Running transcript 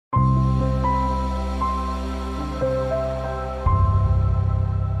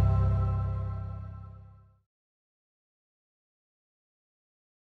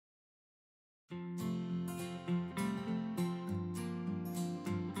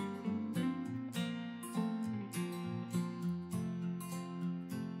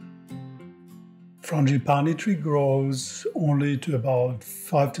Fragipani tree grows only to about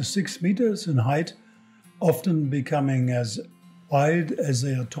 5 to 6 meters in height, often becoming as wide as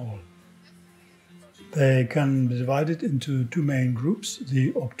they are tall. They can be divided into two main groups,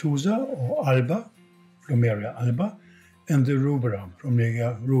 the obtusa or alba, plumeria alba, and the ruba,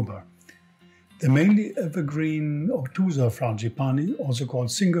 plumeria ruba. The mainly evergreen obtusa frangipani, also called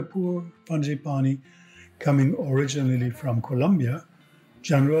Singapore frangipani, coming originally from Colombia,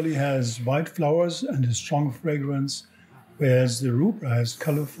 generally has white flowers and a strong fragrance, whereas the ruba has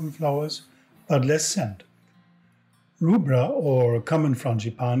colorful flowers but less scent. Ruba, or common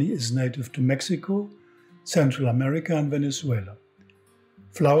frangipani, is native to Mexico, Central America and Venezuela.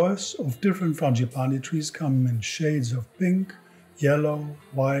 Flowers of different frangipani trees come in shades of pink, yellow,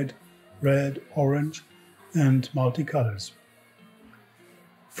 white, red, orange, and multicolors.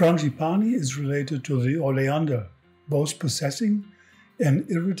 Frangipani is related to the oleander, both possessing an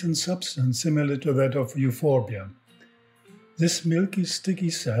irritant substance similar to that of euphorbia. This milky, sticky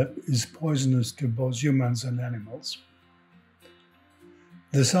sap is poisonous to both humans and animals.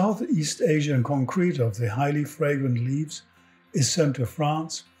 The Southeast Asian concrete of the highly fragrant leaves is sent to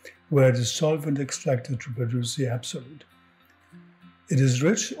France, where it is solvent extracted to produce the absolute. It is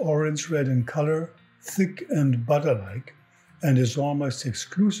rich orange-red in color, thick and butter-like, and is almost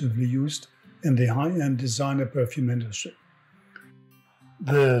exclusively used in the high-end designer perfume industry.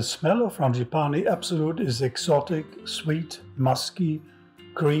 The smell of Frangipani absolute is exotic, sweet, musky,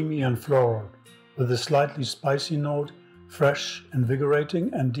 creamy and floral, with a slightly spicy note, fresh,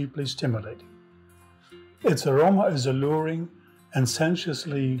 invigorating and deeply stimulating. Its aroma is alluring and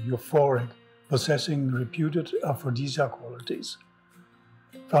sensuously euphoric, possessing reputed aphrodisiac qualities.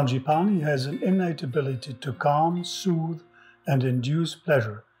 Frangipani has an innate ability to calm, soothe, and induce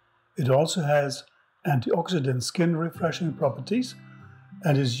pleasure. It also has antioxidant skin refreshing properties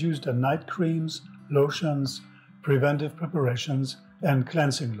and is used in night creams, lotions, preventive preparations, and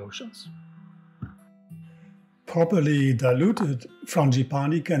cleansing lotions. Properly diluted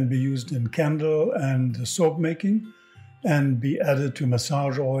frangipani can be used in candle and soap making and be added to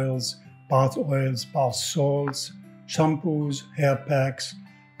massage oils, bath salts, shampoos, hair packs,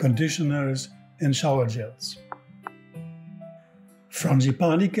 conditioners, and shower gels.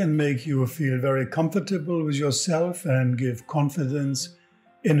 Frangipani can make you feel very comfortable with yourself and give confidence,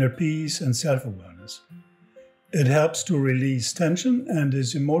 inner peace, and self-awareness. It helps to release tension and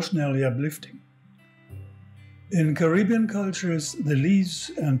is emotionally uplifting. In Caribbean cultures, the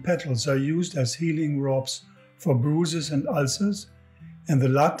leaves and petals are used as healing drops for bruises and ulcers, and the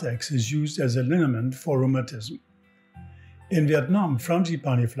latex is used as a liniment for rheumatism. In Vietnam,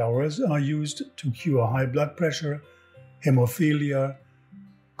 frangipani flowers are used to cure high blood pressure, hemophilia,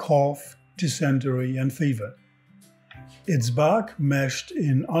 cough, dysentery, and fever. Its bark, mashed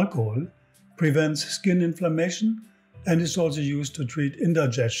in alcohol, prevents skin inflammation and is also used to treat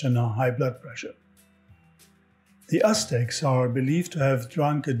indigestion or high blood pressure. The Aztecs are believed to have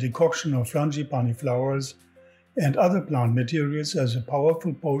drunk a decoction of frangipani flowers and other plant materials as a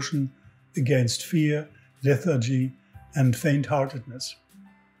powerful potion against fear, lethargy, and faint-heartedness.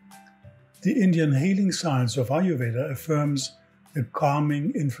 The Indian healing science of Ayurveda affirms the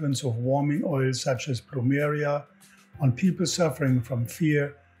calming influence of warming oils such as plumeria on people suffering from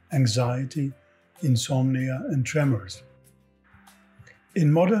fear, anxiety, insomnia, and tremors.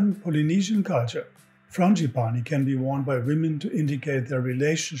 In modern Polynesian culture, frangipani can be worn by women to indicate their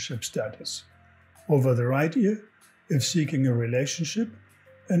relationship status, over the right ear if seeking a relationship,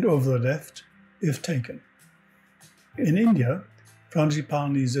 and over the left if taken. In India,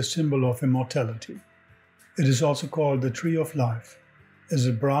 frangipani is a symbol of immortality. It is also called the tree of life, as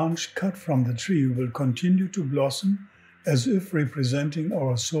a branch cut from the tree will continue to blossom as if representing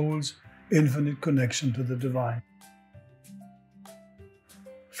our soul's infinite connection to the divine.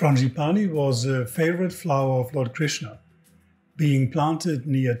 Frangipani was a favorite flower of Lord Krishna. Being planted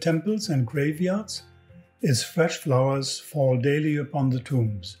near temples and graveyards, its fresh flowers fall daily upon the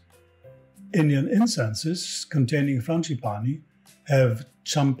tombs. Indian incenses containing frangipani have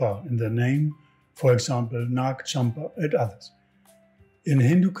champa in their name, for example, Nag Champa and others. In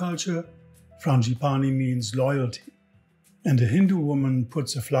Hindu culture, frangipani means loyalty, and a Hindu woman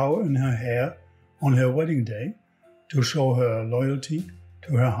puts a flower in her hair on her wedding day to show her loyalty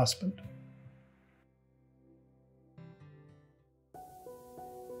to her husband.